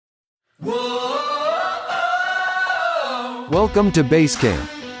Welcome to Basecamp,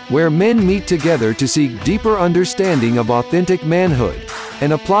 where men meet together to seek deeper understanding of authentic manhood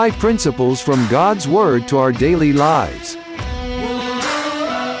and apply principles from God's Word to our daily lives.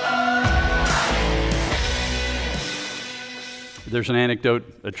 There's an anecdote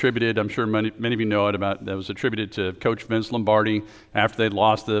attributed, I'm sure many of you know it, that was attributed to Coach Vince Lombardi after they'd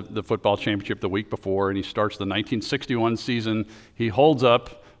lost the football championship the week before, and he starts the 1961 season. He holds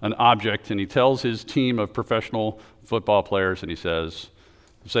up an object and he tells his team of professional football players, and he says,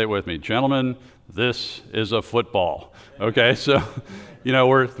 say it with me, gentlemen, this is a football. Okay, so,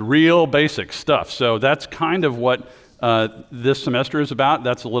 we're real basic stuff. So that's kind of what this semester is about.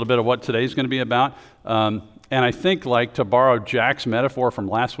 That's a little bit of what today's going to be about. And I think, to borrow Jack's metaphor from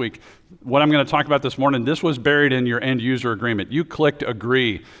last week, what I'm going to talk about this morning, this was buried in your end user agreement. You clicked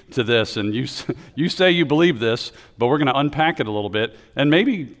agree to this, and you say you believe this, but we're going to unpack it a little bit. And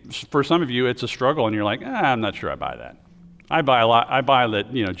maybe for some of you, it's a struggle, and you're like, I'm not sure I buy that. I buy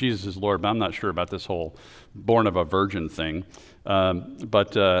that, Jesus is Lord, but I'm not sure about this whole born of a virgin thing.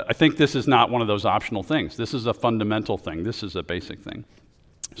 But I think this is not one of those optional things. This is a fundamental thing. This is a basic thing.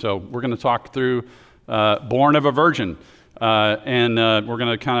 So we're going to talk through born of a virgin, and we're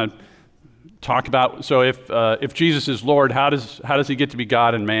going to kind of talk about, so if Jesus is Lord, how does he get to be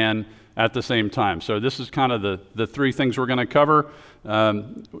God and man at the same time? So this is kind of the three things we're going to cover.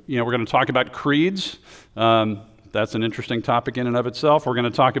 We're going to talk about creeds. That's an interesting topic in and of itself. We're going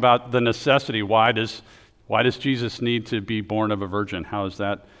to talk about the necessity. Why does Jesus need to be born of a virgin?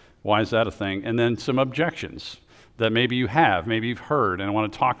 Why is that a thing? And then some objections that maybe you have, maybe you've heard, and I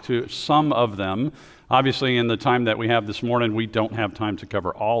want to talk to some of them. Obviously, in the time that we have this morning, we don't have time to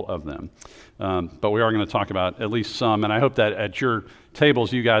cover all of them, but we are going to talk about at least some, and I hope that at your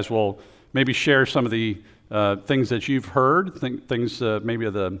tables, you guys will maybe share some of the things that you've heard, things maybe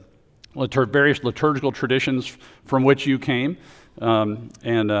of the various liturgical traditions from which you came,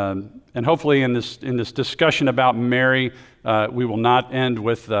 and hopefully in this discussion about Mary, we will not end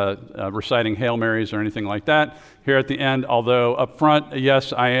with reciting Hail Marys or anything like that here at the end, although up front,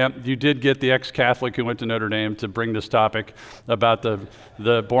 yes, I am. You did get the ex-Catholic who went to Notre Dame to bring this topic about the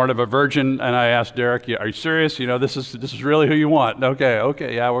born of a virgin, and I asked Derek, are you serious? This is really who you want.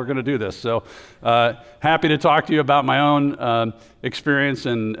 Okay, yeah, we're going to do this. So happy to talk to you about my own experience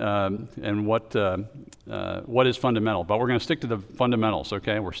and what is fundamental, but we're going to stick to the fundamentals,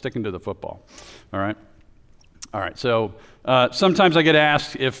 okay? We're sticking to the football, all right? All right, so sometimes I get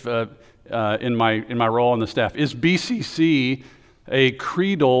asked if, in my role on the staff, is BCC a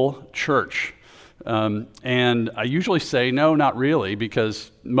creedal church? And I usually say, no, not really,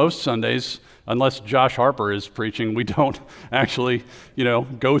 because most Sundays, unless Josh Harper is preaching, we don't actually,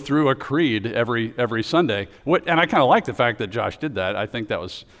 go through a creed every Sunday. And I kind of like the fact that Josh did that. I think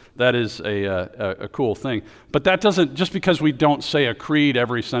that is a cool thing. But that doesn't, just because we don't say a creed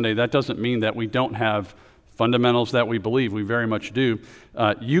every Sunday, that doesn't mean that we don't have fundamentals that we believe. We very much do.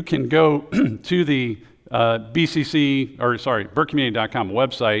 You can go to the burkecommunity.com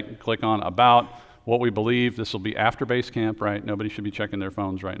website, click on About What We Believe. This will be after Basecamp, right? Nobody should be checking their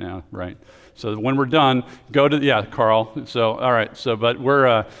phones right now, right? So when we're done, go to, Carl. So, all right. So, but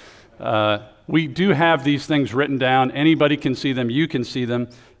we do have these things written down. Anybody can see them. You can see them.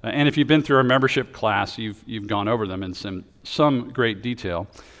 And if you've been through a membership class, you've gone over them in some great detail.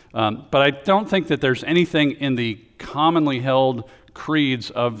 But I don't think that there's anything in the commonly held creeds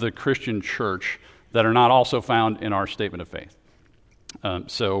of the Christian church that are not also found in our statement of faith.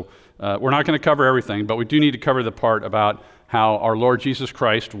 So we're not going to cover everything, but we do need to cover the part about how our Lord Jesus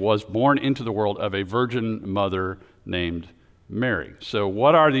Christ was born into the world of a virgin mother named Mary. So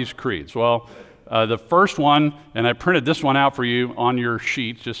what are these creeds? Well, the first one, and I printed this one out for you on your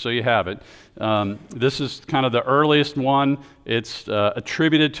sheet just so you have it. This is kind of the earliest one. It's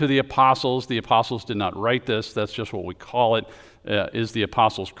attributed to the apostles. The apostles did not write this. That's just what we call it, is the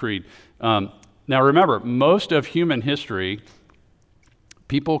Apostles' Creed. Now remember, most of human history,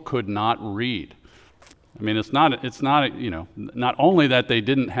 people could not read. I mean, it's not not only that they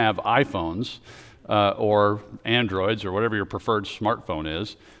didn't have iPhones or Androids or whatever your preferred smartphone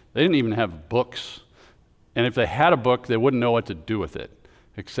is, they didn't even have books. And if they had a book, they wouldn't know what to do with it,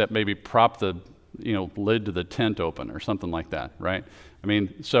 except maybe prop the lid to the tent open or something like that, right? I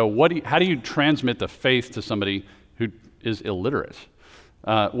mean, so how do you transmit the faith to somebody who is illiterate?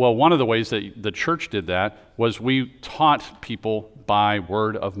 Well, one of the ways that the church did that was we taught people by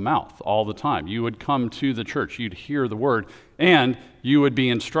word of mouth all the time. You would come to the church, you'd hear the word, and you would be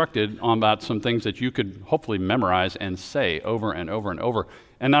instructed about some things that you could hopefully memorize and say over and over and over.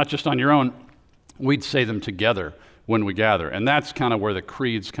 And not just on your own, we'd say them together when we gather. And that's kind of where the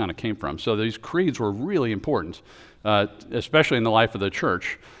creeds kind of came from. So these creeds were really important, especially in the life of the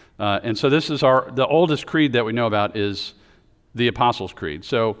church. And so this is the oldest creed that we know about is the Apostles' Creed.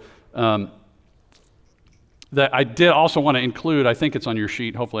 So that I did also want to include, I think it's on your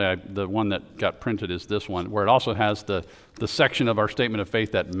sheet, hopefully the one that got printed is this one, where it also has the section of our statement of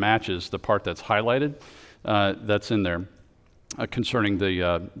faith that matches the part that's highlighted, that's in there, concerning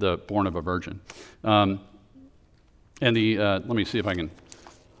the born of a virgin. And let me see if I can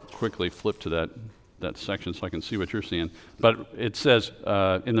quickly flip to that section so I can see what you're seeing. But it says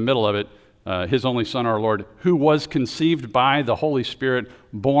in the middle of it, his only Son, our Lord, who was conceived by the Holy Spirit,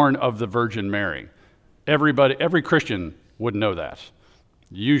 born of the Virgin Mary. Every Christian would know that.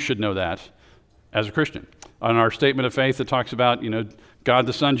 You should know that as a Christian. On our statement of faith, it talks about, God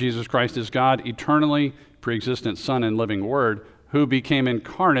the Son, Jesus Christ is God, eternally pre-existent Son and living Word, who became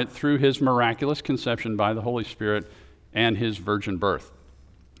incarnate through his miraculous conception by the Holy Spirit and his virgin birth.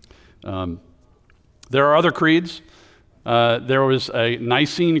 There are other creeds. There was a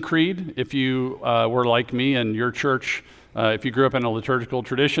Nicene Creed. If you were like me and your church, if you grew up in a liturgical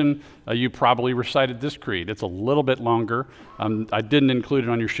tradition, you probably recited this creed. It's a little bit longer. I didn't include it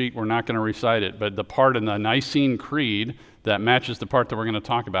on your sheet. We're not going to recite it. But the part in the Nicene Creed that matches the part that we're going to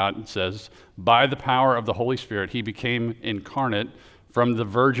talk about, it says, by the power of the Holy Spirit, he became incarnate from the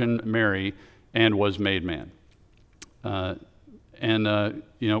Virgin Mary and was made man. But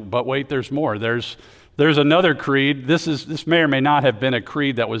wait, there's more. There's another creed. This may or may not have been a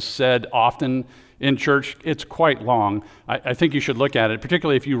creed that was said often in church. It's quite long. I think you should look at it,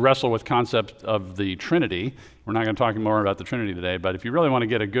 particularly if you wrestle with concepts of the Trinity. We're not going to talk more about the Trinity today, but if you really want to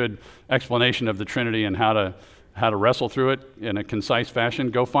get a good explanation of the Trinity and how to wrestle through it in a concise fashion,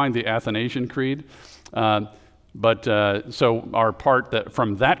 go find the Athanasian Creed. So our part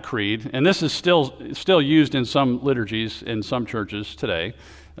from that creed, and this is still used in some liturgies in some churches today,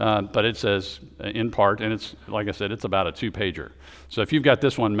 but it says in part, and it's, like I said, it's about a 2-pager. So if you've got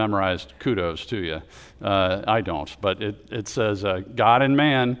this one memorized, kudos to you. I don't, but it says, God and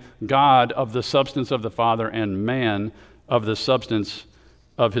man, God of the substance of the Father and man of the substance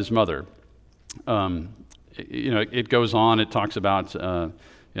of his mother. It goes on, it talks about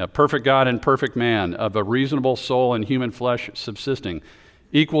perfect God and perfect man, of a reasonable soul and human flesh subsisting,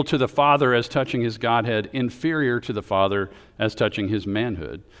 equal to the Father as touching his Godhead, inferior to the Father as touching his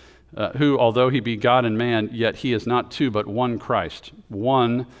manhood, who, although he be God and man, yet he is not two but one Christ,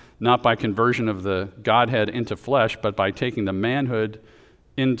 one not by conversion of the Godhead into flesh, but by taking the manhood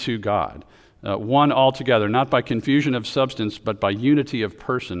into God, one altogether, not by confusion of substance, but by unity of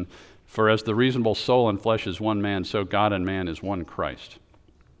person, for as the reasonable soul and flesh is one man, so God and man is one Christ.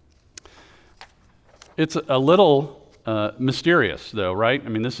 It's a little mysterious, though, right? I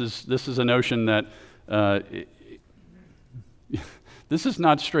mean, this is a notion that this is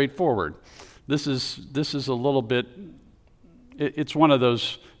not straightforward. This is a little bit. It's one of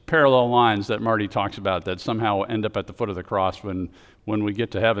those parallel lines that Marty talks about that somehow end up at the foot of the cross when we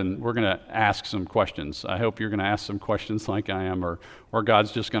get to heaven. We're going to ask some questions. I hope you're going to ask some questions like I am, or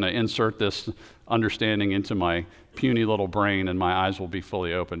God's just going to insert this understanding into my puny little brain and my eyes will be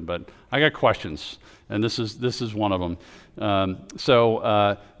fully open. But I got questions, and this is one of them.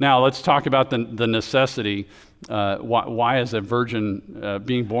 So now let's talk about the necessity. Why is a virgin,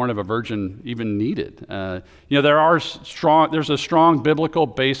 being born of a virgin, even needed? There's a strong biblical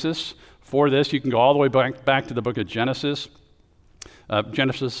basis for this. You can go all the way back to the book of Genesis.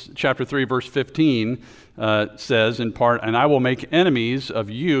 Genesis chapter 3, verse 15 says in part, and I will make enemies of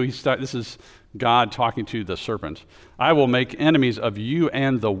you. This is God talking to the serpent. I will make enemies of you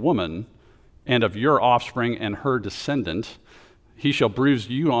and the woman, and of your offspring and her descendant. He shall bruise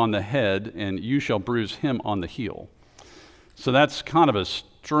you on the head, and you shall bruise him on the heel. So that's kind of a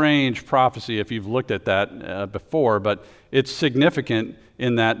strange prophecy if you've looked at that before, but it's significant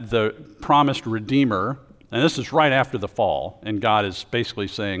in that the promised Redeemer, and this is right after the fall, and God is basically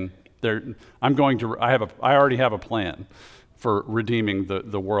saying, I already have a plan for redeeming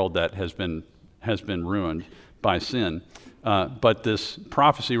the world that has been ruined by sin. But this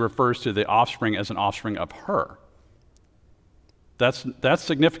prophecy refers to the offspring as an offspring of her. That's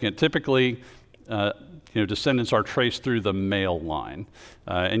significant. Typically, descendants are traced through the male line,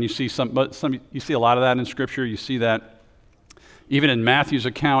 and you see you see a lot of that in Scripture. You see that even in Matthew's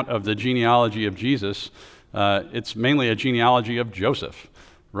account of the genealogy of Jesus. It's mainly a genealogy of Joseph,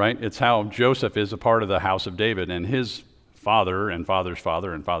 right? It's how Joseph is a part of the house of David, and his father and father's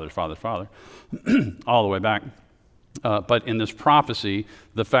father and father's father's father, all the way back. But in this prophecy,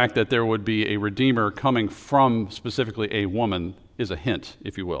 the fact that there would be a Redeemer coming from specifically a woman is a hint,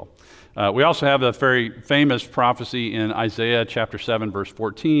 if you will. We also have a very famous prophecy in Isaiah chapter 7, verse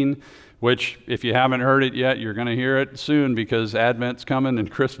 14, which, if you haven't heard it yet, you're going to hear it soon because Advent's coming and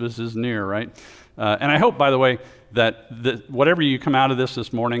Christmas is near, right? And I hope, by the way, that whatever you come out of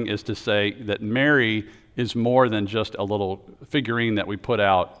this morning is to say that Mary is more than just a little figurine that we put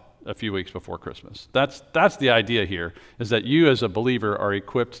out a few weeks before Christmas. That's the idea here, is that you as a believer are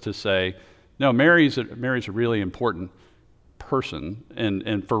equipped to say, no, Mary's a really important person,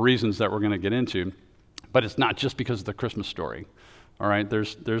 and for reasons that we're going to get into, but it's not just because of the Christmas story. All right,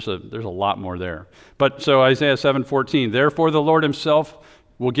 there's a lot more there. But so Isaiah 7:14, therefore the Lord himself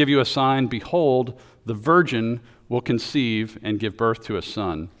will give you a sign, behold, the virgin will conceive and give birth to a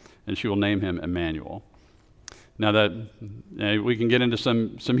son, and she will name him Emmanuel. Now that we can get into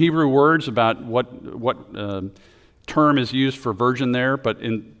some Hebrew words about what term is used for virgin there, but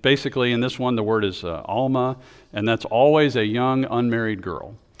basically in this one the word is alma, and that's always a young unmarried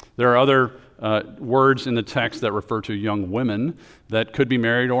girl. There are other words in the text that refer to young women that could be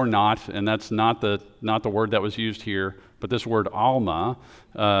married or not, and that's not the word that was used here. But this word alma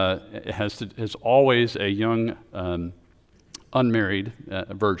has always a young unmarried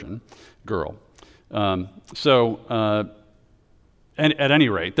virgin girl. And at any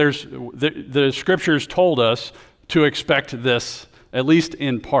rate, the scriptures told us to expect this, at least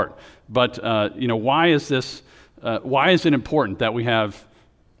in part. But why is this? Why is it important that we have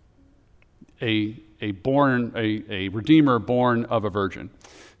a redeemer born of a virgin?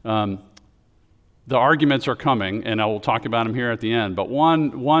 The arguments are coming, and I will talk about them here at the end. But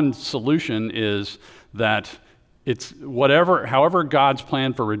one solution is that it's however God's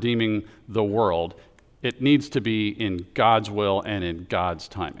plan for redeeming the world, it needs to be in God's will and in God's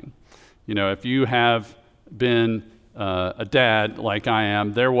timing. If you have been a dad like I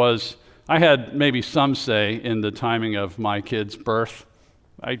am, I had maybe some say in the timing of my kid's birth.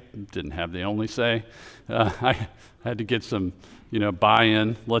 I didn't have the only say. I had to get some,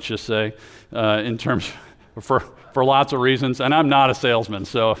 buy-in, let's just say, in terms for lots of reasons. And I'm not a salesman,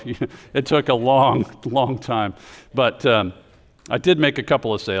 so it took a long, long time. But I did make a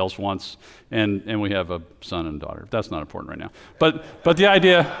couple of sales once, and we have a son and daughter. That's not important right now. But the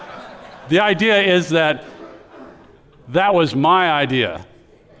idea is that was my idea,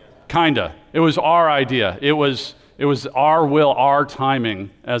 kinda. It was our idea. It was our will, our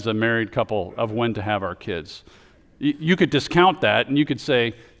timing as a married couple of when to have our kids. You could discount that, and you could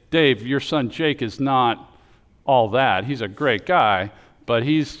say, Dave, your son Jake is not all that. He's a great guy, but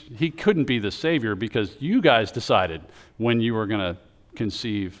he couldn't be the Savior because you guys decided when you were going to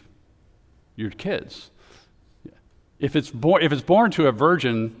conceive your kids. If it's born to a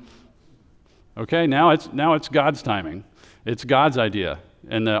virgin, okay, now it's God's timing. It's God's idea,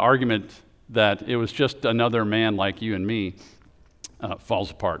 and the argument that it was just another man like you and me falls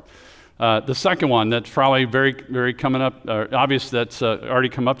apart. The second one that's probably very, very coming up, obvious that's already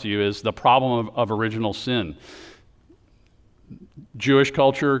come up to you, is the problem of original sin. Jewish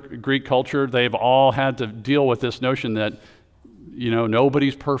culture, Greek culture, they've all had to deal with this notion that,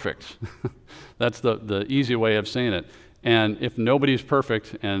 nobody's perfect. That's the easy way of saying it. And if nobody's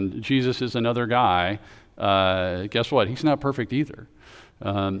perfect and Jesus is another guy, guess what? He's not perfect either.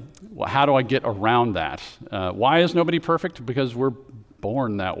 How do I get around that? Why is nobody perfect? Because we're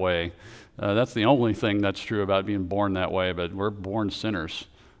born that way. That's the only thing that's true about being born that way, but we're born sinners,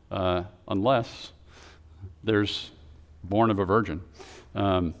 unless there's born of a virgin.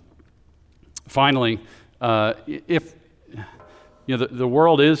 Finally, if the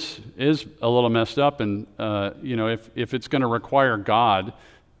world is a little messed up, and if it's going to require God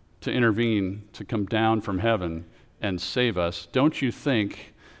to intervene, to come down from heaven and save us, don't you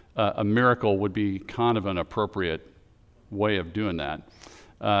think a miracle would be kind of an appropriate way of doing that?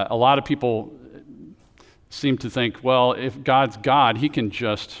 A lot of people seem to think, well, if God's God, he can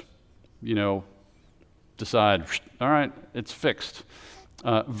just, decide, all right, it's fixed.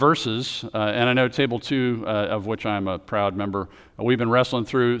 Versus, and I know Table 2, of which I'm a proud member, we've been wrestling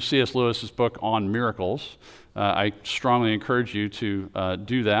through C.S. Lewis's book on miracles. I strongly encourage you to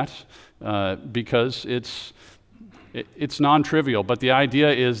do that because it's non-trivial, but the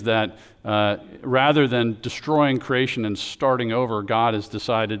idea is that rather than destroying creation and starting over, God has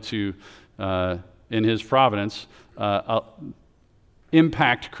decided to, in his providence,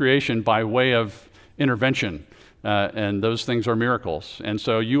 impact creation by way of intervention, and those things are miracles. And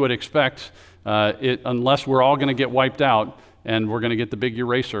so you would expect, unless we're all going to get wiped out and we're going to get the big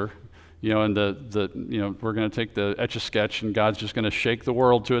eraser, and we're going to take the Etch-a-Sketch and God's just going to shake the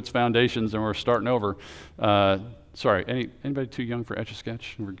world to its foundations and we're starting over. Sorry, anybody too young for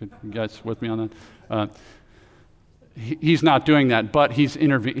Etch-a-Sketch? We're good. You guys with me on that? he's not doing that, but he's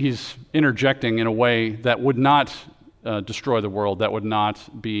interjecting in a way that would not destroy the world, that would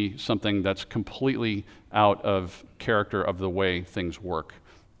not be something that's completely out of character of the way things work,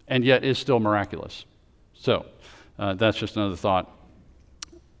 and yet is still miraculous. So that's just another thought,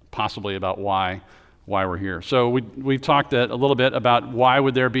 possibly about why we're here. So we've talked a little bit about why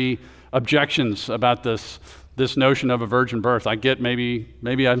would there be objections about this notion of a virgin birth. I get maybe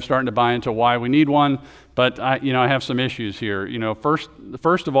I'm starting to buy into why we need one, but I have some issues here.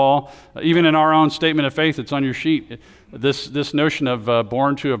 First of all, even in our own statement of faith, it's on your sheet. This notion of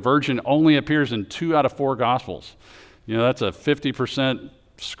born to a virgin only appears in 2 out of 4 Gospels. That's a 50%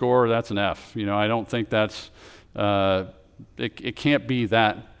 score. That's an F. I don't think that's it can't be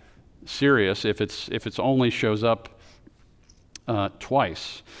that serious if it's only shows up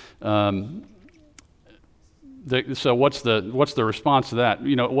twice. So what's the response to that?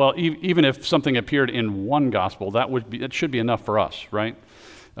 Even if something appeared in 1 gospel, it should be enough for us, right?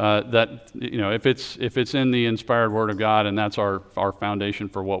 If it's in the inspired Word of God and that's our foundation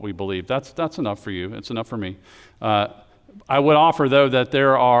for what we believe, that's enough for you. It's enough for me. I would offer though that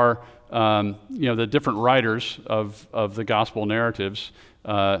there are the different writers of the gospel narratives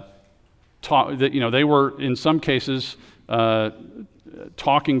they were in some cases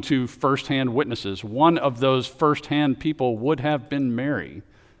talking to firsthand witnesses. One of those firsthand people would have been Mary.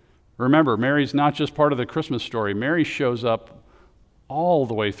 Remember, Mary's not just part of the Christmas story. Mary shows up all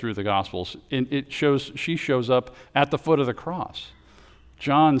the way through the Gospels. And she shows up at the foot of the cross.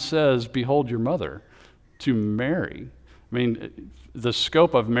 John says, "Behold your mother," to Mary. I mean, the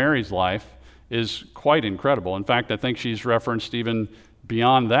scope of Mary's life is quite incredible. In fact, I think she's referenced even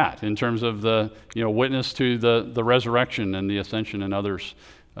beyond that in terms of the witness to the resurrection and the ascension and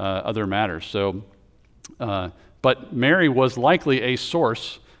other matters. So, but Mary was likely a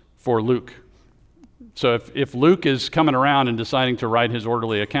source for Luke. So if Luke is coming around and deciding to write his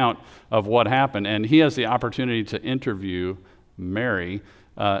orderly account of what happened, and he has the opportunity to interview Mary,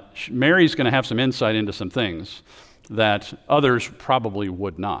 Mary's going to have some insight into some things that others probably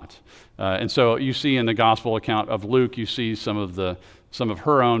would not. And so you see in the gospel account of Luke, you see some of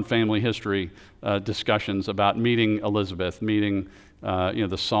her own family history discussions about meeting Elizabeth, meeting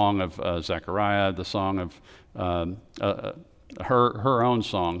the song of Zechariah, the song of her own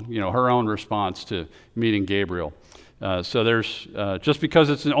song, her own response to meeting Gabriel. So there's just because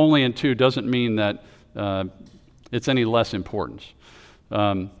it's only in 2 doesn't mean that it's any less important.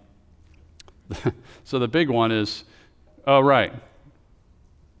 So the big one is,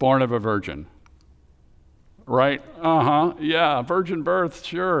 born of a virgin. Right? Yeah, virgin birth,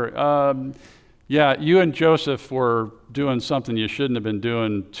 sure. Yeah, you and Joseph were doing something you shouldn't have been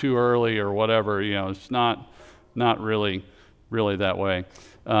doing too early or whatever. It's not really that way.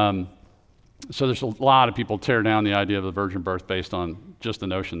 So there's a lot of people tear down the idea of the virgin birth based on just the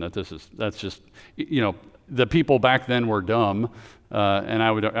notion that that's just the people back then were dumb, and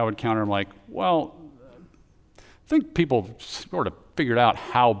I would counter them like, well, I think people sort of figured out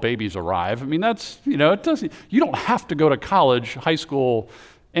how babies arrive. I mean, that's, it doesn't, you don't have to go to college, high school,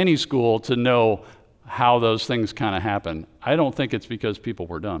 any school to know how those things kind of happen. I don't think it's because people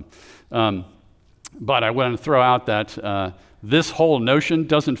were dumb. But I want to throw out that this whole notion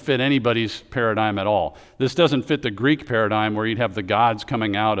doesn't fit anybody's paradigm at all. This doesn't fit the Greek paradigm where you'd have the gods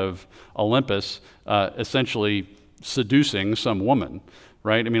coming out of Olympus essentially seducing some woman.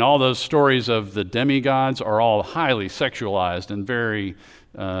 Right? I mean, all those stories of the demigods are all highly sexualized and very,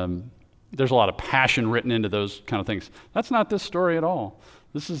 there's a lot of passion written into those kind of things. That's not this story at all.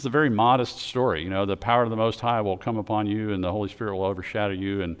 This is the very modest story. The power of the Most High will come upon you and the Holy Spirit will overshadow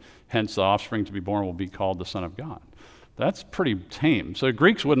you, and hence the offspring to be born will be called the Son of God. That's pretty tame. So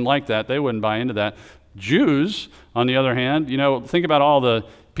Greeks wouldn't like that. They wouldn't buy into that. Jews, on the other hand, think about all the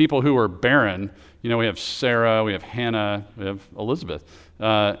people who were barren. We have Sarah, we have Hannah, we have Elizabeth.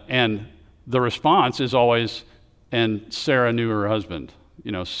 And the response is always, and Sarah knew her husband.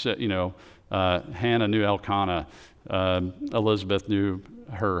 Hannah knew Elkanah. Elizabeth knew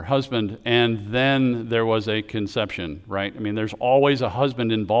her husband. And then there was a conception, right? I mean, there's always a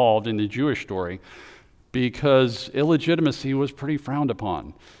husband involved in the Jewish story because illegitimacy was pretty frowned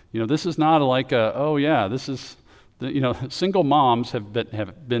upon. This is not like this is... single moms have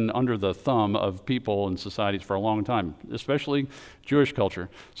been under the thumb of people and societies for a long time, especially Jewish culture.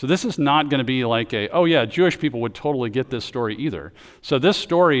 So this is not going to be like Jewish people would totally get this story either. So this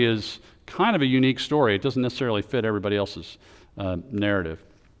story is kind of a unique story. It doesn't necessarily fit everybody else's narrative.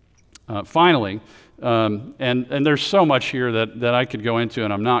 Finally, and there's so much here that I could go into,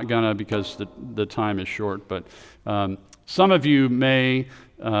 and I'm not going to because the time is short, but some of you may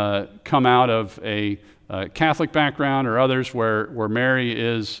come out of a Catholic background or others where Mary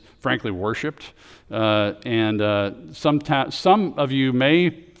is frankly worshipped. Some of you may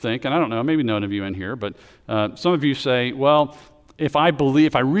think, and I don't know, maybe none of you in here, but some of you say, well, if I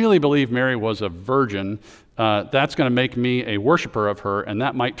really believe Mary was a virgin, that's going to make me a worshiper of her, and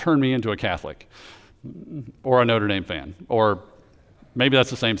that might turn me into a Catholic or a Notre Dame fan, or maybe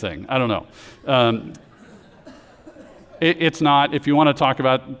that's the same thing. I don't know. It's not. If you want to talk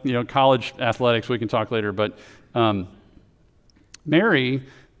about college athletics, we can talk later. But Mary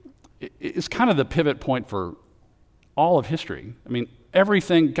is kind of the pivot point for all of history. I mean,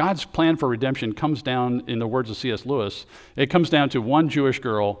 everything, God's plan for redemption comes down, in the words of C.S. Lewis, it comes down to one Jewish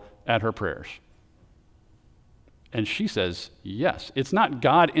girl at her prayers. And she says yes. It's not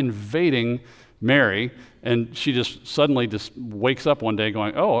God invading Mary, and she just suddenly just wakes up one day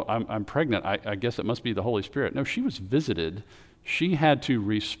going, oh, I'm pregnant. I guess it must be the Holy Spirit. No, she was visited. She had to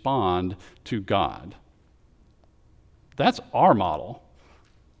respond to God. That's our model.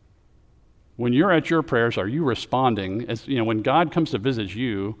 When you're at your prayers, are you responding? When God comes to visit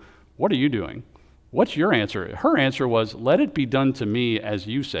you, what are you doing? What's your answer? Her answer was, let it be done to me as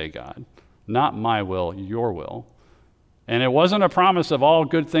you say, God. Not my will, your will. And it wasn't a promise of all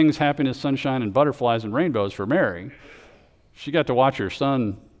good things, happiness, sunshine, and butterflies and rainbows for Mary. She got to watch her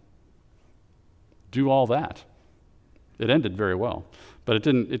son do all that. It ended very well, but it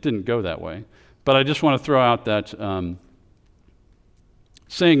didn't go that way. But I just want to throw out that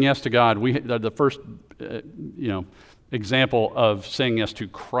saying yes to God, the first example of saying yes to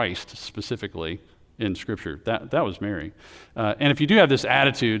Christ specifically in Scripture, that was Mary. And if you do have this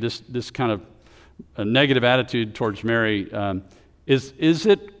attitude, this kind of a negative attitude towards Mary, is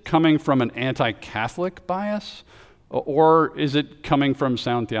it coming from an anti-Catholic bias, or is it coming from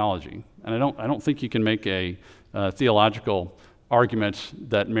sound theology? And I don't think you can make a theological argument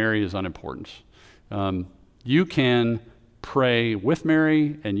that Mary is unimportant. You can pray with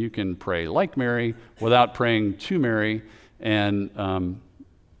Mary, and you can pray like Mary without praying to Mary, and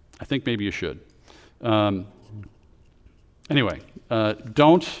I think maybe you should. Anyway,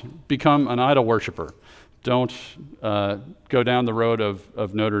 don't become an idol worshiper. Don't go down the road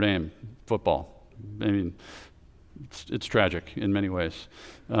of Notre Dame football. I mean, it's tragic in many ways.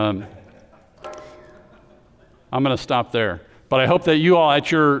 I'm going to stop there. But I hope that you all at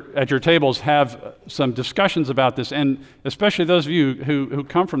your tables have some discussions about this, and especially those of you who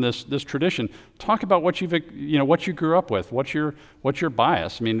come from this tradition, talk about what you grew up with. What's your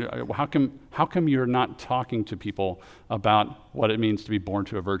bias? I mean, how come you're not talking to people about what it means to be born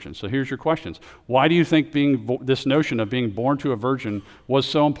to a virgin? So here's your questions. Why do you think this notion of being born to a virgin was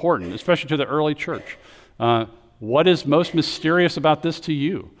so important, especially to the early church? What is most mysterious about this to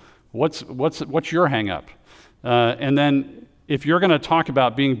you? What's your hang up? And then, if you're going to talk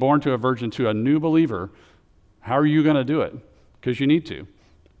about being born to a virgin to a new believer, how are you going to do it? Because you need to.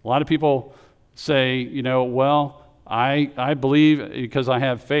 A lot of people say, well, I believe because I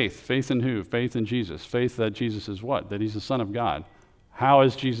have faith. Faith in who? Faith in Jesus. Faith that Jesus is what? That he's the Son of God. How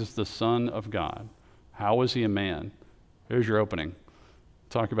is Jesus the Son of God? How was he a man? Here's your opening.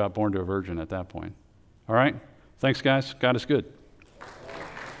 Talk about born to a virgin at that point. All right? Thanks, guys. God is good.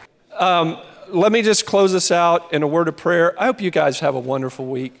 Let me just close this out in a word of prayer. I hope you guys have a wonderful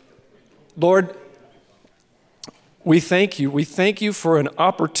week. Lord, we thank you. We thank you for an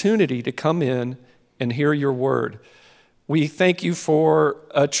opportunity to come in and hear your word. We thank you for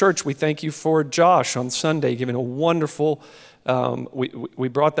a church. We thank you for Josh on Sunday giving a wonderful, we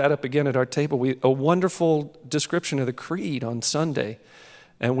brought that up again at our table, a wonderful description of the creed on Sunday.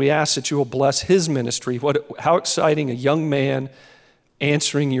 And we ask that you will bless his ministry. How exciting, a young man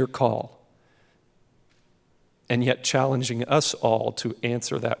answering your call, and yet challenging us all to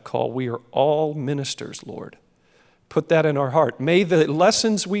answer that call. We are all ministers, Lord. Put that in our heart. May the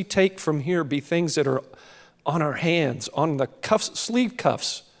lessons we take from here be things that are on our hands, on the sleeve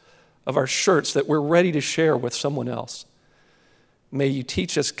cuffs of our shirts that we're ready to share with someone else. May you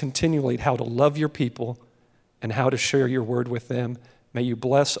teach us continually how to love your people and how to share your word with them. May you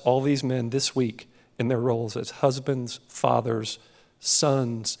bless all these men this week in their roles as husbands, fathers,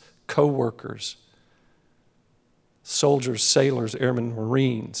 sons, co-workers, soldiers, sailors, airmen,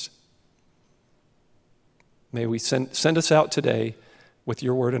 Marines. May we send us out today with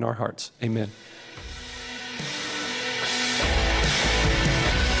your word in our hearts. Amen.